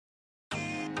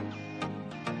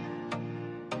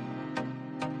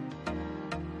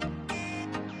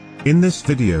In this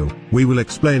video, we will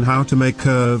explain how to make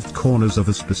curved corners of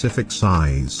a specific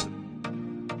size.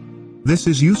 This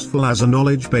is useful as a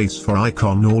knowledge base for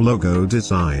icon or logo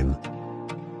design.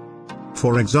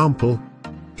 For example,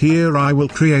 here I will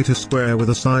create a square with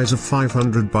a size of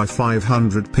 500 by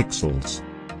 500 pixels.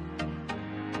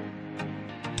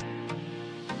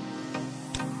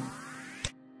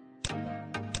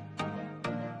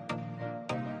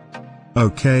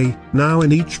 OK, now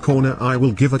in each corner I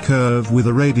will give a curve with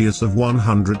a radius of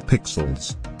 100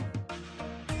 pixels.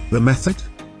 The method?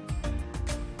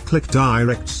 Click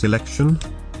Direct Selection.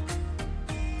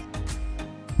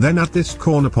 Then at this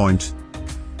corner point,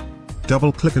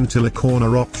 double-click until a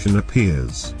corner option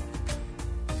appears.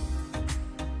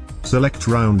 Select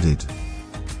Rounded.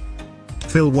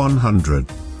 Fill 100.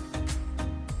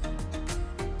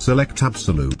 Select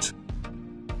Absolute.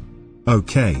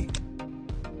 OK.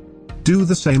 Do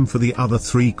the same for the other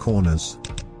three corners.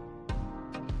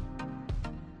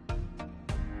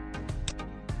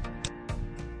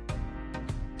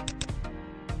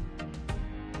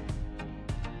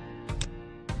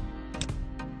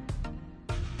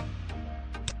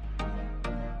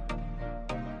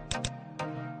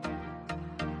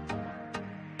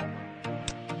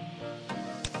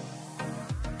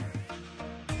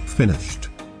 Finished.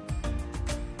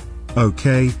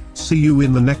 OK, see you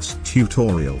in the next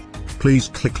tutorial. Please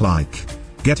click like.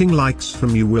 Getting likes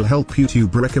from you will help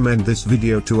YouTube recommend this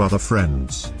video to other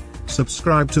friends.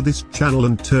 Subscribe to this channel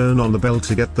and turn on the bell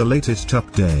to get the latest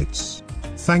updates.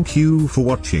 Thank you for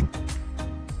watching.